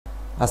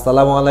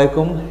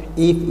Assalamualaikum.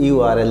 If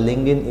you are a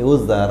LinkedIn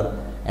user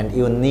and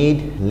you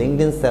need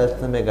LinkedIn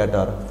Sales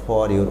Navigator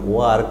for your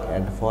work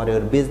and for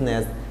your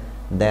business,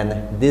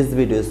 then this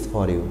video is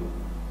for you.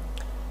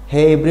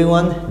 Hey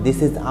everyone,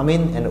 this is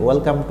Amin and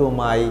welcome to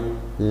my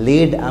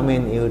Lead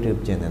Amin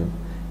YouTube channel.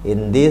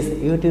 In this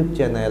YouTube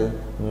channel,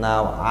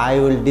 now I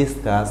will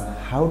discuss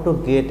how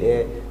to get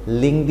a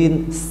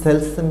LinkedIn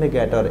Sales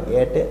Navigator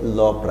at a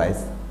low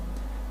price.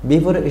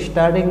 Before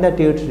starting the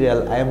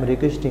tutorial, I am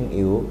requesting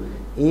you,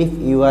 if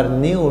you are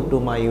new to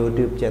my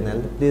YouTube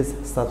channel, please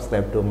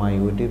subscribe to my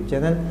YouTube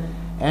channel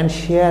and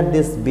share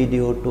this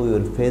video to your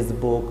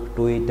Facebook,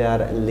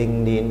 Twitter,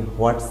 LinkedIn,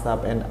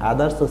 WhatsApp and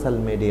other social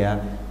media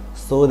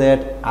so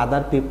that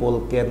other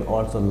people can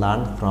also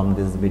learn from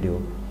this video.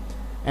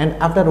 And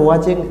after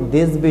watching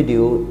this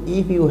video,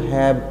 if you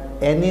have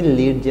any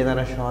lead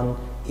generation,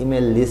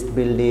 email list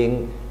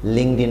building,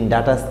 LinkedIn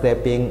data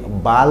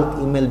scraping, bulk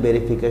email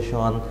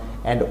verification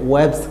and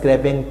web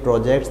scraping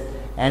projects,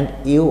 and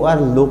you are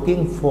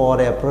looking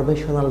for a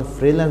professional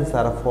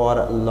freelancer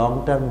for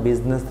long-term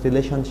business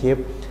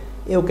relationship,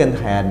 you can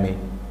hire me.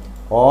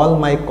 All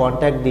my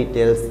contact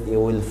details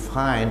you will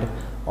find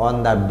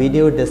on the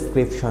video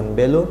description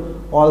below,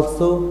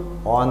 also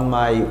on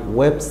my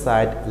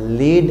website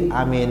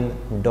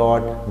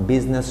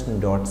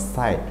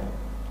leadamin.business.site.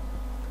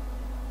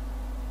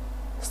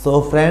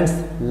 So friends,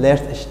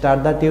 let's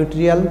start the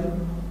tutorial.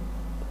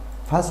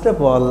 First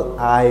of all,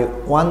 I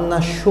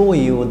wanna show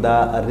you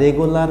the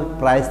regular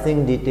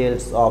pricing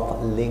details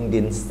of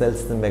LinkedIn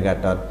Sales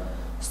Navigator.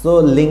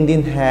 So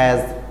LinkedIn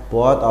has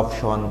both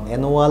option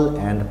annual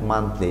and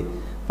monthly.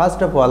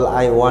 First of all,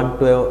 I want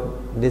to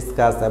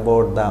discuss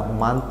about the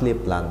monthly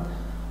plan.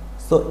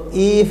 So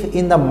if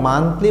in the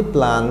monthly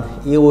plan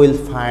you will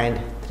find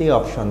three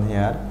options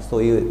here. So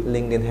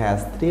LinkedIn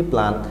has three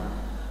plans.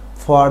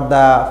 For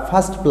the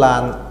first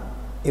plan,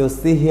 you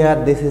see here,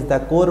 this is the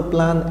core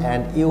plan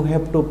and you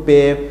have to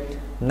pay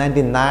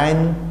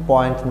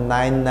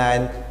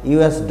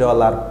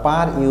 $99.99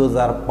 per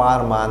user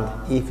per month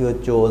if you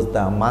choose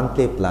the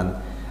monthly plan.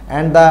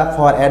 And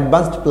for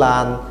advanced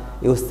plan,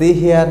 you see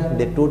here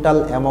the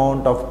total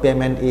amount of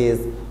payment is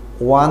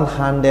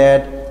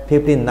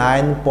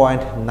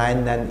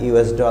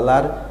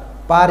 $159.99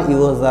 per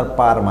user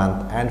per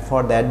month. And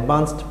for the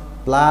advanced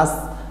plus,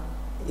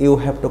 you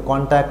have to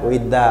contact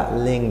with the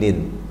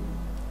LinkedIn.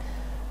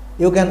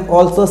 You can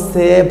also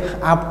save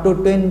up to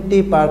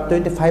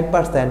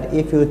 25%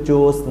 if you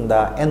choose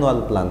the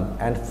annual plan.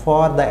 And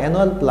for the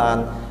annual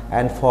plan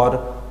and for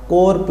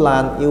core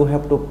plan, you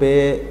have to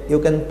pay, you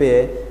can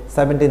pay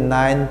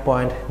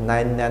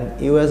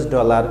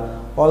 $79.99,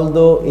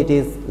 although it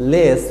is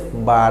less,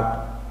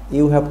 but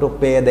you have to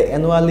pay the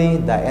annually.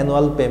 The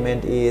annual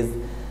payment is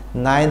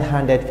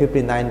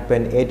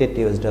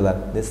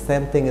 $959.88. The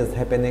same thing is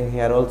happening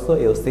here also.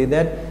 You see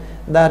that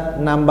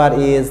number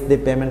is, the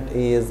payment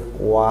is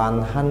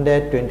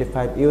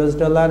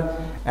 $125,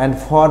 and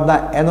for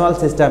the annual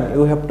system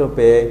you have to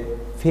pay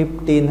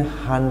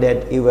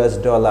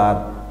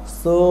 $1,500.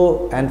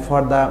 So, and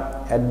for the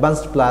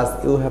advanced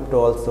plus, you have to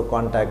also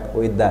contact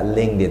with the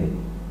LinkedIn.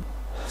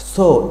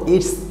 So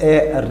it's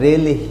a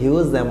really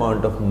huge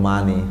amount of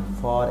money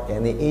for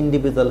any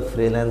individual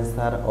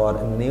freelancer or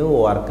new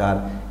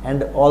worker,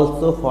 and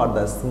also for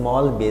the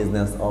small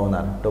business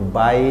owner to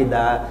buy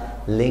the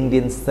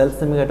LinkedIn Sales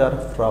Navigator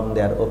from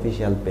their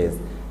official page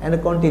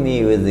and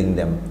continue using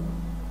them.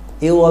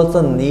 You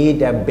also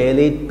need a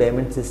valid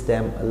payment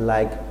system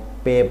like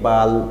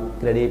PayPal,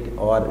 credit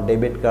or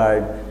debit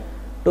card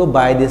to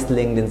buy this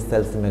LinkedIn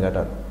Sales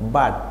Navigator.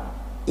 But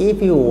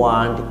if you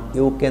want,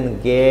 you can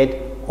get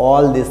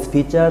all these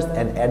features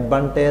and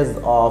advantages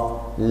of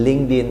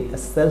LinkedIn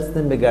Sales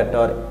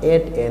Navigator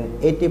at an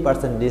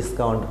 80%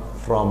 discount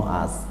from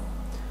us.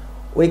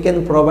 We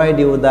can provide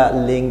you the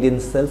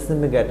LinkedIn Sales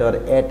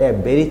Navigator at a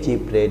very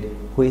cheap rate,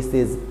 which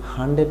is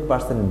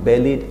 100%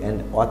 valid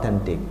and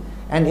authentic,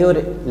 and your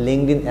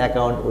LinkedIn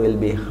account will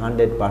be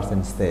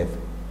 100% safe.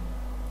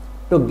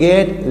 To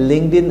get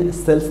LinkedIn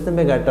Sales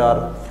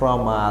Navigator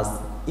from us,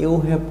 you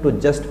have to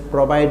just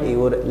provide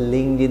your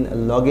LinkedIn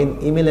login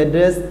email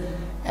address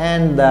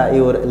and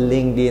your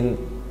LinkedIn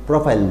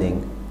profile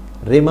link.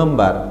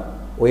 Remember,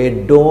 we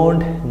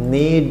don't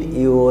need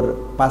your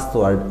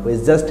password, we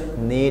just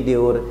need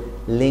your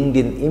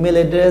LinkedIn email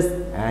address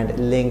and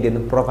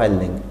LinkedIn profile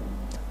link.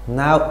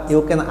 Now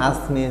you can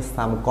ask me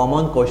some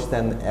common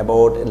questions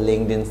about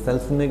LinkedIn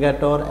Sales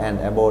Navigator and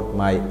about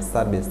my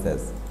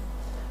services.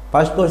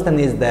 First question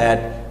is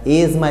that,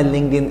 is my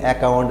LinkedIn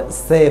account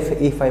safe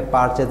if I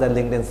purchase a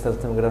LinkedIn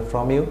Sales Navigator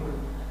from you?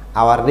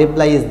 Our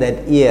reply is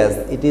that yes,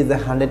 it is a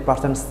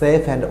 100%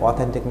 safe and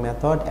authentic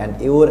method, and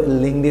your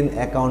LinkedIn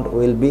account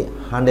will be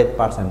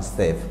 100%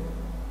 safe.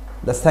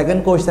 The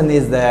second question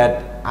is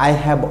that, I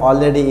have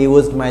already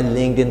used my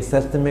LinkedIn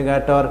Sales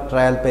Navigator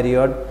trial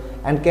period,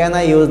 and can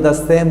I use the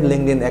same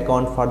LinkedIn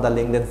account for the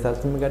LinkedIn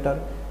Sales Navigator?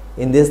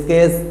 In this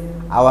case,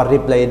 our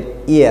reply is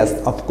yes,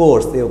 of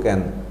course you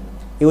can.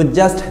 You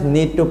just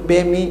need to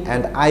pay me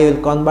and I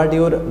will convert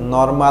your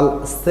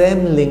normal same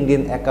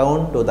LinkedIn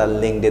account to the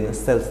LinkedIn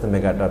Sales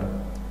Navigator.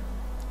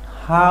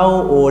 How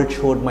old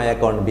should my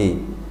account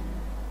be?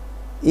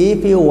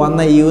 If you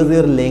wanna use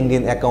your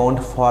LinkedIn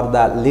account for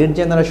the lead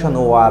generation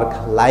work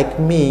like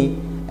me,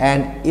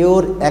 and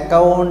your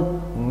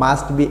account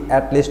must be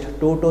at least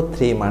 2 to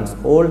 3 months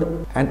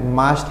old and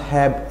must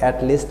have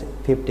at least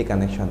 50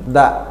 connections.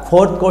 The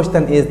fourth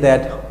question is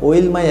that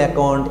will my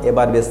account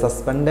ever be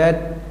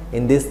suspended?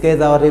 In this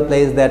case our reply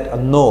is that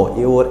no,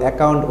 your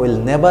account will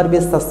never be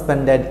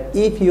suspended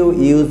if you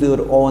use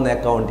your own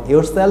account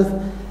yourself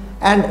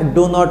and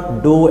do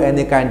not do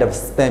any kind of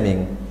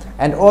spamming,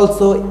 and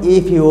also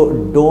if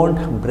you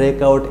don't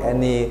break out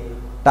any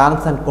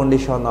terms and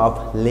condition of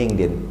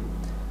LinkedIn.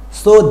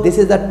 So this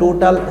is the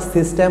total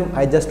system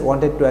I just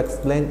wanted to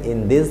explain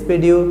in this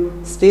video.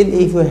 Still,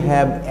 if you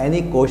have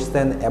any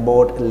question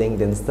about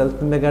LinkedIn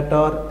Sales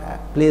Navigator,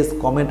 please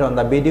comment on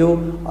the video,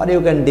 or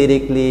you can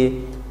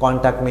directly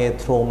contact me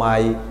through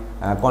my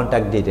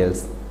contact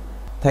details.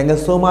 Thank you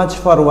so much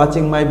for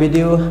watching my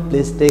video.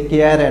 Please take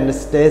care and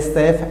stay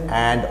safe,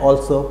 and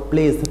also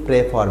please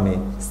pray for me.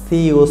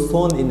 See you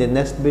soon in the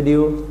next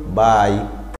video. Bye.